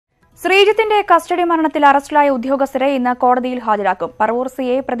ശ്രീജിത്തിന്റെ custody മരണത്തിൽ അറസ്റ്റിലായ ഉദ്യോഗസ്ഥരെ ഇന്ന് കോടതിയിൽ ഹാജരാക്കും. പറവൂർ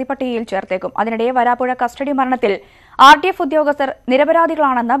സിയെ പ്രതിപട്ടികയിൽ ചേർത്തേക്കും. അതിനിടെ വരാപ്പുഴ കസ്റ്റഡി മരണത്തിൽ RTF ഉദ്യോഗസ്ഥർ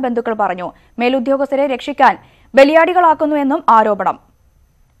നിരപരാധികളാണെന്ന് ബന്ധുക്കൾ പറഞ്ഞു. മേലുദ്യോഗസ്ഥരെ രക്ഷിക്കാൻ ബലിയാടികളാക്കുന്നുവെന്നും ആരോപണം.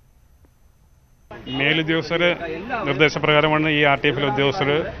 മേലുദ്യോഗസ്ഥർ നിർദ്ദേശപ്രകാരമാണ് ഈ RTFിലെ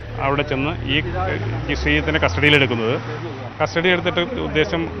ഉദ്യോഗസ്ഥർ അവിടെ ചെന്ന് ഈ ശ്രീജിത്തിനെ കസ്റ്റഡിയിലെടുക്കുന്നത്. കസ്റ്റഡി എടുത്തിട്ട്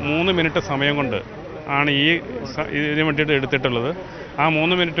ഉദ്ദേശം 3 മിനിറ്റ് സമയം കൊണ്ട് ആണ് ഇതിനു വേണ്ടിയിട്ട് എടുത്തിട്ടുള്ളത്. ആ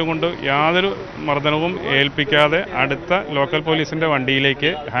 3 മിനിറ്റ് കൊണ്ട് യാതൊരു മർദ്ദനവും ഏൽപ്പിക്കാതെ അടുത്ത ലോക്കൽ പോലീസിൻ്റെ വണ്ടിയിലേക്ക്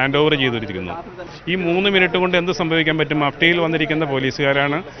ഹാൻഡ് ഓവർ ചെയ്തിരിക്കുന്നു. ഈ 3 മിനിറ്റ് കൊണ്ട് എന്ത് സംഭവിക്കാൻ പറ്റും? മഫ്റ്റിയിൽ വന്നിരിക്കുന്ന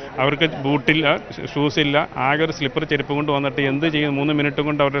പോലീസുകാരാണ്. അവർക്ക് ബൂട്ടില്ല, ഷൂസില്ല, ആകെ ഒരു സ്ലിപ്പർ ചെരുപ്പ് കൊണ്ട് വന്നിട്ട് എന്ത് ചെയ്യും? 3 മിനിറ്റ്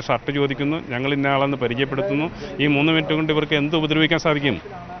കൊണ്ട് അവരുടെ ഷർട്ട് ചോദിക്കുന്നു, ഞങ്ങൾ ഇന്ന ആളെന്ന് പരിചയപ്പെടുത്തുന്നു. ഈ 3 മിനിറ്റ് കൊണ്ട് ഇവർക്ക് എന്ത് ഉപദ്രവിക്കാൻ സാധിക്കും?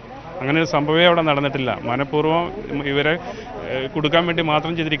 അങ്ങനെ ഒരു സംഭവമേ അവിടെ നടന്നിട്ടില്ല. മനഃപൂർവ്വം ഇവരെ കൊടുക്കാൻ വേണ്ടി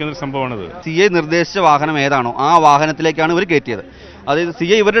മാത്രം ചെയ്തിരിക്കുന്ന ഒരു സംഭവമാണിത്. CI നിർദ്ദേശിച്ച വാഹനം ഏതാണോ ആ വാഹനത്തിലേക്കാണ് ഇവർ കയറ്റിയത്. അതായത്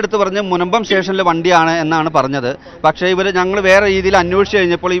CI ഇവരുടെ അടുത്ത് പറഞ്ഞ് മുനമ്പം സ്റ്റേഷനിലെ വണ്ടിയാണ് എന്നാണ് പറഞ്ഞത്. പക്ഷേ ഞങ്ങൾ വേറെ രീതിയിൽ അന്വേഷിച്ച്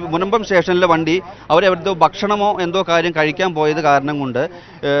കഴിഞ്ഞപ്പോൾ ഈ മുനമ്പം സ്റ്റേഷനിലെ വണ്ടി അവരെവിടുത്തെ ഭക്ഷണമോ എന്തോ കാര്യം കഴിക്കാൻ പോയത് കാരണം കൊണ്ട്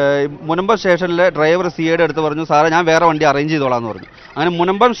മുനമ്പം സ്റ്റേഷനിലെ ഡ്രൈവർ CIയുടെ അടുത്ത് പറഞ്ഞു, സാറേ ഞാൻ വേറെ വണ്ടി അറേഞ്ച് ചെയ്തോളാം എന്ന് പറഞ്ഞു. അങ്ങനെ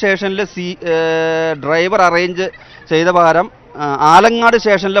മുനമ്പം സ്റ്റേഷനിലെ ഡ്രൈവർ അറേഞ്ച് ചെയ്ത പകരം ആലങ്ങാട്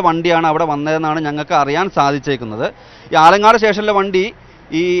സ്റ്റേഷനിലെ വണ്ടിയാണ് അവിടെ വന്നതെന്നാണ് ഞങ്ങൾക്ക് അറിയാൻ സാധിച്ചേക്കുന്നത്. ഈ ആലങ്ങാട് സ്റ്റേഷനിലെ വണ്ടി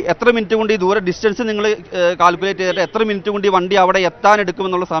ഈ എത്ര മിനിറ്റ് കൊണ്ട് ഈ ഡിസ്റ്റൻസ് നിങ്ങൾ കാൽക്കുലേറ്റ് ചെയ്തിട്ട് എത്ര മിനിറ്റ് കൊണ്ട് ഈ വണ്ടി അവിടെ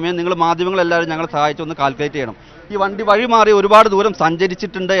എത്താനെടുക്കുമെന്നുള്ള സമയം നിങ്ങൾ മാധ്യമങ്ങളെല്ലാവരും ഞങ്ങളെ സഹായിച്ചൊന്ന് കാൽക്കുലേറ്റ് ചെയ്യണം. ഈ വണ്ടി വഴി മാറി ഒരുപാട് ദൂരം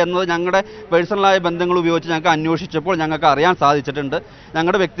സഞ്ചരിച്ചിട്ടുണ്ട് എന്നത് ഞങ്ങളുടെ പേഴ്സണലായ ബന്ധങ്ങൾ ഉപയോഗിച്ച് ഞങ്ങൾക്ക് അന്വേഷിച്ചപ്പോൾ ഞങ്ങൾക്ക് അറിയാൻ സാധിച്ചിട്ടുണ്ട്.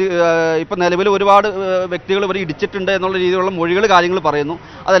 ഞങ്ങളുടെ ഇപ്പം നിലവിൽ ഒരുപാട് വ്യക്തികൾ ഇവർ ഇടിച്ചിട്ടുണ്ട് എന്നുള്ള രീതിയിലുള്ള മൊഴികൾ കാര്യങ്ങൾ പറയുന്നു.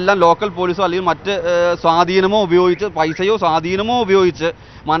 അതെല്ലാം ലോക്കൽ പോലീസോ അല്ലെങ്കിൽ മറ്റ് സ്വാധീനമോ ഉപയോഗിച്ച്, പൈസയോ സ്വാധീനമോ ഉപയോഗിച്ച്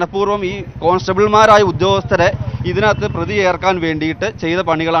മനഃപൂർവ്വം ഈ കോൺസ്റ്റബിൾമാരായ ഉദ്യോഗസ്ഥരെ ഇതിനകത്ത് പ്രതി ചേർക്കാൻ വേണ്ടിയിട്ട് ചെയ്ത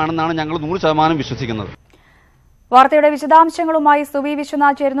പണികളാണെന്നാണ് ഞങ്ങൾ 100% വിശ്വസിക്കുന്നത്. വാർത്തയുടെ വിശദാംശങ്ങളുമായി സുവി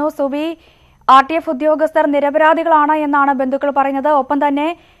വിശ്വനാഥ് ചേരുന്നു. സുവി, RTF ഉദ്യോഗസ്ഥർ നിരപരാധികളാണ് എന്നാണ് ബന്ധുക്കൾ പറയുന്നത്. ഒപ്പം തന്നെ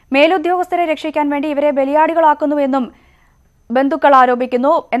മേലുദ്യോഗസ്ഥരെ രക്ഷിക്കാൻ വേണ്ടി ഇവരെ ബലിയാടികളാക്കുന്നുവെന്നും ബന്ധുക്കൾ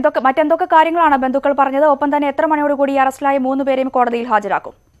ആരോപിക്കുന്നു. മറ്റെന്തൊക്കെ കാര്യങ്ങളാണ് ബന്ധുക്കൾ പറഞ്ഞത്? ഒപ്പം തന്നെ എത്ര മണിയോടുകൂടി അറസ്റ്റിലായ 3 പേരെയും കോടതിയിൽ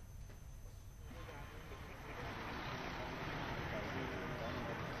ഹാജരാക്കും?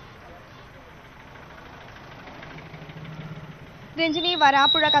 രഞ്ജിനി,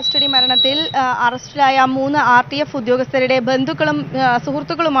 വരാപ്പുഴ കസ്റ്റഡി മരണത്തിൽ അറസ്റ്റിലായ 3 RTF ഉദ്യോഗസ്ഥരുടെ ബന്ധുക്കളും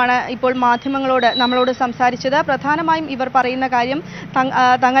സുഹൃത്തുക്കളുമാണ് ഇപ്പോൾ നമ്മളോട് സംസാരിച്ചത്. പ്രധാനമായും ഇവർ പറയുന്ന കാര്യം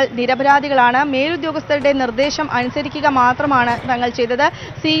തങ്ങൾ നിരപരാധികളാണ്. മേലുദ്യോഗസ്ഥരുടെ നിർദ്ദേശം അനുസരിക്കുക മാത്രമാണ് തങ്ങൾ ചെയ്തത്.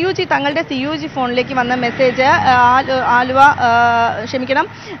 തങ്ങളുടെ CUG ഫോണിലേക്ക് വന്ന മെസ്സേജ്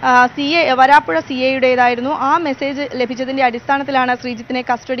വരാപ്പുഴ CAയുടേതായിരുന്നു. ആ മെസ്സേജ് ലഭിച്ചതിന്റെ അടിസ്ഥാനത്തിലാണ് ശ്രീജിത്തിനെ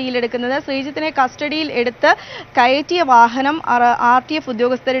കസ്റ്റഡിയിലെടുക്കുന്നത്. ശ്രീജിത്തിനെ കസ്റ്റഡിയിൽ എടുത്ത് കയറ്റിയ വാഹനം RTF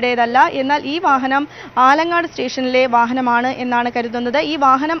ഉദ്യോഗസ്ഥരുടേതല്ല. എന്നാൽ ഈ വാഹനം ആലങ്ങാട് സ്റ്റേഷനിലെ വാഹനമാണ് എന്നാണ് കരുതുന്നത്. ഈ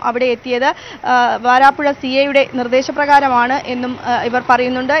വാഹനം അവിടെ എത്തിയത് വരാപ്പുഴ CAയുടെ നിർദ്ദേശപ്രകാരമാണ് എന്നും ഇവർ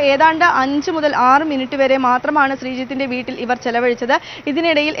പറയുന്നുണ്ട്. ഏതാണ്ട് 5 മുതൽ 6 മിനിറ്റ് വരെ മാത്രമാണ് ശ്രീജിത്തിന്റെ വീട്ടിൽ ഇവർ ചെലവഴിച്ചത്.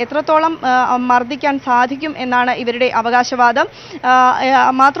 ഇതിനിടയിൽ എത്രത്തോളം മർദ്ദിക്കാൻ സാധിക്കും എന്നാണ് ഇവരുടെ അവകാശവാദം.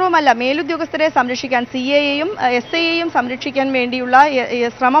 മാത്രവുമല്ല, മേലുദ്യോഗസ്ഥരെ സംരക്ഷിക്കാൻ CAയെയും SIയെയും സംരക്ഷിക്കാൻ വേണ്ടിയുള്ള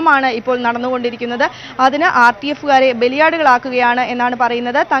ശ്രമമാണ് ഇപ്പോൾ നടന്നുകൊണ്ടിരിക്കുന്നത്. അതിന് RTFകാരെ ബലിയാടുകളാക്കുകയാണ് എന്നാണ്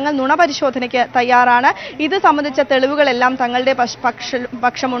പറയുന്നത്. തങ്ങൾ നുണപരിശോധനയ്ക്ക് തയ്യാറാണ്. ഇത് സംബന്ധിച്ച തെളിവുകളെല്ലാം തങ്ങളുടെ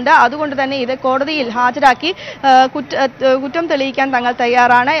പക്ഷമുണ്ട്. അതുകൊണ്ട് തന്നെ ഇത് കോടതിയിൽ ഹാജരാക്കി കുറ്റം തെളിയിക്കാൻ തങ്ങൾ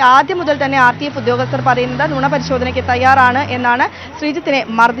തയ്യാറാണ്. ആദ്യം മുതൽ തന്നെ RTF ഉദ്യോഗസ്ഥർ പറയുന്നത് നുണപരിശോധനയ്ക്ക് തയ്യാറാണ് എന്നാണ്. ശ്രീജിത്തിനെ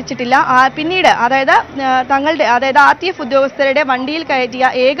മർദ്ദിച്ചിട്ടില്ല. പിന്നീട് അതായത് RTF ഉദ്യോഗസ്ഥരുടെ വണ്ടിയിൽ കയറ്റിയ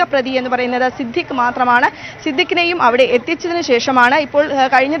ഏക പ്രതി എന്ന് പറയുന്നത് സിദ്ദിഖ് മാത്രമാണ്. സിദ്ദിഖിനെയും അവിടെ എത്തിച്ചതിന് ശേഷമാണ് ഇപ്പോൾ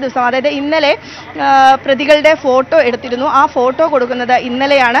കഴിഞ്ഞ ദിവസം, അതായത് ഇന്നലെ പ്രതികളുടെ ഫോട്ടോ എടുത്തിരുന്നു. ആ ഫോട്ടോ കൊടുക്കുന്നത്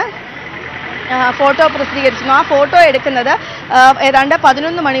ഇന്നലെയാണ്. ഫോട്ടോ പ്രസിദ്ധീകരിച്ചിരുന്നു. ആ ഫോട്ടോ എടുക്കുന്നത് ഏതാണ്ട്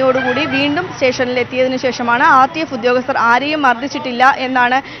 11 മണിയോടുകൂടി വീണ്ടും സ്റ്റേഷനിൽ എത്തിയതിനു ശേഷമാണ്. RTF ഉദ്യോഗസ്ഥർ ആരെയും മർദ്ദിച്ചിട്ടില്ല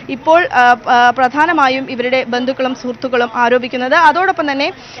എന്നാണ് ഇപ്പോൾ പ്രധാനമായും ഇവരുടെ ബന്ധുക്കളും സുഹൃത്തുക്കളും ആരോപിക്കുന്നത്. അതോടൊപ്പം തന്നെ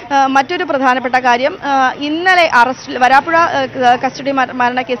മറ്റൊരു പ്രധാനപ്പെട്ട കാര്യം, ഇന്നലെ വരാപ്പുഴ കസ്റ്റഡി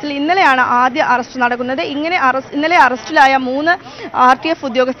മരണക്കേസിൽ ഇന്നലെയാണ് ആദ്യ അറസ്റ്റ് നടക്കുന്നത്. ഇന്നലെ അറസ്റ്റിലായ 3 RTF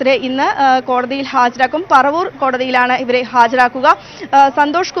ഉദ്യോഗസ്ഥരെ ഇന്ന് കോടതിയിൽ ഹാജരാക്കും. പറവൂർ കോടതിയിലാണ് ഇവരെ ഹാജരാക്കുക.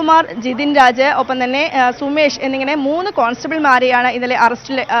 സന്തോഷ് കുമാർ, ജിതിൻ രാജ്, ഒപ്പം തന്നെ സുമേഷ് എന്നിങ്ങനെ 3 കോൺസ്റ്റബിൾമാരെയാണ് ഇന്നലെ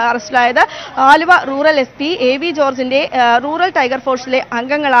അറസ്റ്റിലായത്. ആലുവ റൂറൽ SP AV ജോർജിന്റെ റൂറൽ ടൈഗർ ഫോഴ്സിലെ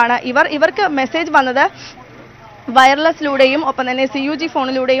അംഗങ്ങളാണ് ഇവർക്ക് മെസ്സേജ് വന്നത് വയർലെസ്സിലൂടെയും ഒപ്പം തന്നെ CUG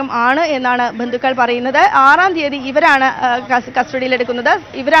ഫോണിലൂടെയും ആണ് എന്നാണ് ബന്ധുക്കൾ പറയുന്നത്. 6-ാം തീയതി ഇവരാണ് കസ്റ്റഡിയിലെടുക്കുന്നത്.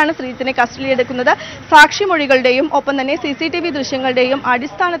 ഇവരാണ് ശ്രീജിത്തിനെ കസ്റ്റഡിയിലെടുക്കുന്നത്. സാക്ഷിമൊഴികളുടെയും ഒപ്പം തന്നെ CCTV ദൃശ്യങ്ങളുടെയും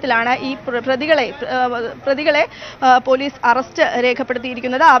അടിസ്ഥാനത്തിലാണ് ഈ പ്രതികളെ പോലീസ് അറസ്റ്റ്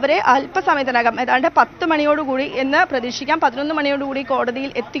രേഖപ്പെടുത്തിയിരിക്കുന്നത്. അവരെ അല്പസമയത്തിനകം ഏതാണ്ട് 10 മണിയോടുകൂടി എന്ന് പ്രതീക്ഷിക്കാം. 11 മണിയോടുകൂടി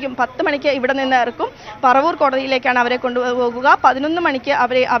കോടതിയിൽ എത്തിക്കും. 10 മണിക്ക് ഇവിടെ നിന്ന് ഇറക്കും. പറവൂർ കോടതിയിലേക്കാണ് അവരെ കൊണ്ടുപോകുക. 11 മണിക്ക്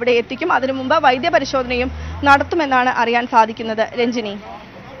അവരെ അവിടെ എത്തിക്കും. അതിനു മുമ്പ് വൈദ്യപരിശോധനയും നടത്തുമെന്നാണ് അറിയാൻ സാധിക്കുന്നത്. രഞ്ജിനി,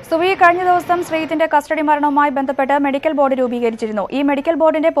 സുവി, കഴിഞ്ഞ ദിവസം ശ്രീജിത്തിന്റെ കസ്റ്റഡി മരണവുമായി ബന്ധപ്പെട്ട് മെഡിക്കൽ ബോർഡ് രൂപീകരിച്ചിരുന്നു. ഈ മെഡിക്കൽ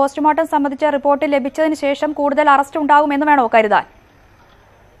ബോർഡിന്റെ പോസ്റ്റ്മോർട്ടം സംബന്ധിച്ച റിപ്പോർട്ട് ലഭിച്ചതിന് ശേഷം കൂടുതൽ അറസ്റ്റ് ഉണ്ടാകുമെന്ന് വേണോ കരുതാൻ?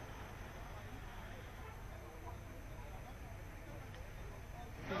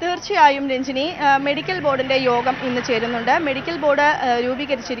 തീർച്ചയായും രഞ്ജിനി, മെഡിക്കൽ ബോർഡിന്റെ യോഗം ഇന്ന് ചേരുന്നുണ്ട്. മെഡിക്കൽ ബോർഡ്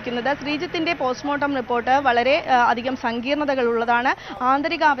രൂപീകരിച്ചിരിക്കുന്നത് ശ്രീജിത്തിന്റെ പോസ്റ്റ്മോർട്ടം റിപ്പോർട്ട് വളരെ അധികം സങ്കീർണതകളുള്ളതാണ്.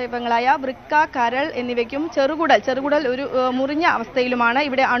 ആന്തരിക അവയവങ്ങളായ വൃക്ക, കരൾ എന്നിവയ്ക്കും ചെറുകുടൽ ഒരു മുറിഞ്ഞ അവസ്ഥയിലുമാണ്.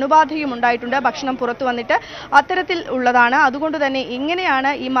 ഇവിടെ അണുബാധയും ഉണ്ടായിട്ടുണ്ട്. ഭക്ഷണം പുറത്തു വന്നിട്ട് അത്തരത്തിൽ ഉള്ളതാണ്. അതുകൊണ്ട് തന്നെ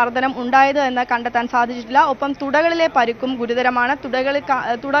എങ്ങനെയാണ് ഈ മർദ്ദനം ഉണ്ടായത് എന്ന് കണ്ടെത്താൻ സാധിച്ചിട്ടില്ല. ഒപ്പം തുടകളിലെ പരുക്കും ഗുരുതരമാണ്.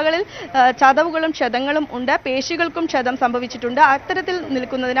 തുടകളിൽ ചതവുകളും ക്ഷതങ്ങളും ഉണ്ട്. പേശികൾക്കും ക്ഷതം സംഭവിച്ചിട്ടുണ്ട്. അത്തരത്തിൽ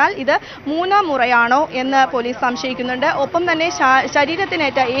നിൽക്കുന്നതിനാൽ ഇത് 3-ാം മുറയാണോ എന്ന് പോലീസ് സംശയിക്കുന്നുണ്ട്. ഒപ്പം തന്നെ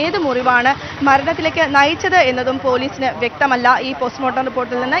ശരീരത്തിനേറ്റ ഏത് മുറിവാണ് മരണത്തിലേക്ക് നയിച്ചത് എന്നതും പോലീസിന് വ്യക്തമല്ല ഈ പോസ്റ്റ്മോർട്ടം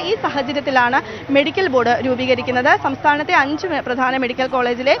റിപ്പോർട്ടിൽ നിന്ന്. ഈ സാഹചര്യത്തിലാണ് മെഡിക്കൽ ബോർഡ് രൂപീകരിക്കുന്നത്. സംസ്ഥാനത്തെ 5 പ്രധാന മെഡിക്കൽ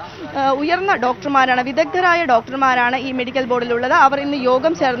കോളേജിലെ ഉയർന്ന ഡോക്ടർമാരാണ്, വിദഗ്ധരായ ഡോക്ടർമാരാണ് ഈ മെഡിക്കൽ ബോർഡിലുള്ളത്. അവർ ഇന്ന്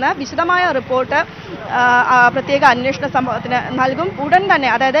യോഗം ചേർന്ന് വിശദമായ റിപ്പോർട്ട് പ്രത്യേക അന്വേഷണ സംഘത്തിന് നൽകും. ഉടൻ തന്നെ,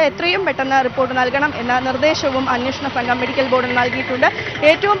 അതായത് എത്രയും പെട്ടെന്ന് റിപ്പോർട്ട് നൽകണം എന്ന നിർദ്ദേശവും അന്വേഷണ സംഘം മെഡിക്കൽ ബോർഡിന് നൽകിയിട്ടുണ്ട്.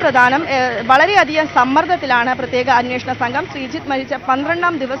 ഏറ്റവും പ്രധാനം, വളരെയധികം സമ്മർദ്ദത്തിലാണ് പ്രത്യേക അന്വേഷണ സംഘം. ശ്രീജിത്ത് മരിച്ച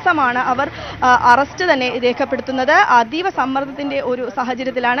 12-ാം ദിവസമാണ് അവർ അറസ്റ്റ് തന്നെ രേഖപ്പെടുത്തുന്നത്. അതീവ സമ്മർദ്ദത്തിന്റെ ഒരു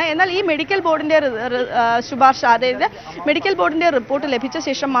സാഹചര്യത്തിലാണ്. എന്നാൽ ഈ മെഡിക്കൽ ബോർഡിന്റെ ശുപാർശ, അതായത് മെഡിക്കൽ ബോർഡിന്റെ റിപ്പോർട്ട് ലഭിച്ച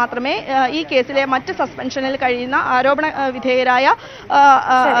ശേഷം മാത്രമേ ഈ കേസിലെ മറ്റ് സസ്പെൻഷനിൽ കഴിയുന്ന ആരോപണ വിധേയരായ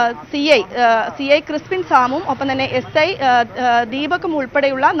CI ക്രിസ്പിൻ സാമും ഒപ്പം തന്നെ SI ദീപക്കും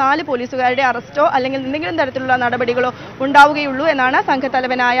ഉൾപ്പെടെയുള്ള 4 പോലീസുകാരുടെ അറസ്റ്റോ അല്ലെങ്കിൽ എന്തെങ്കിലും തരത്തിലുള്ള നടപടികളോ ഉണ്ടാവുകയുള്ളൂ എന്നാണ്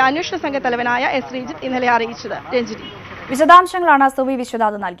അന്വേഷണ സംഘത്തലവനായ Sreejith ഇന്നലെ അറിയിച്ചത്. രഞ്ജിനി, വിശദാംശങ്ങളാണ് സുവി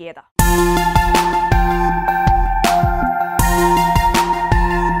വിശ്വനാഥ് നൽകിയത്.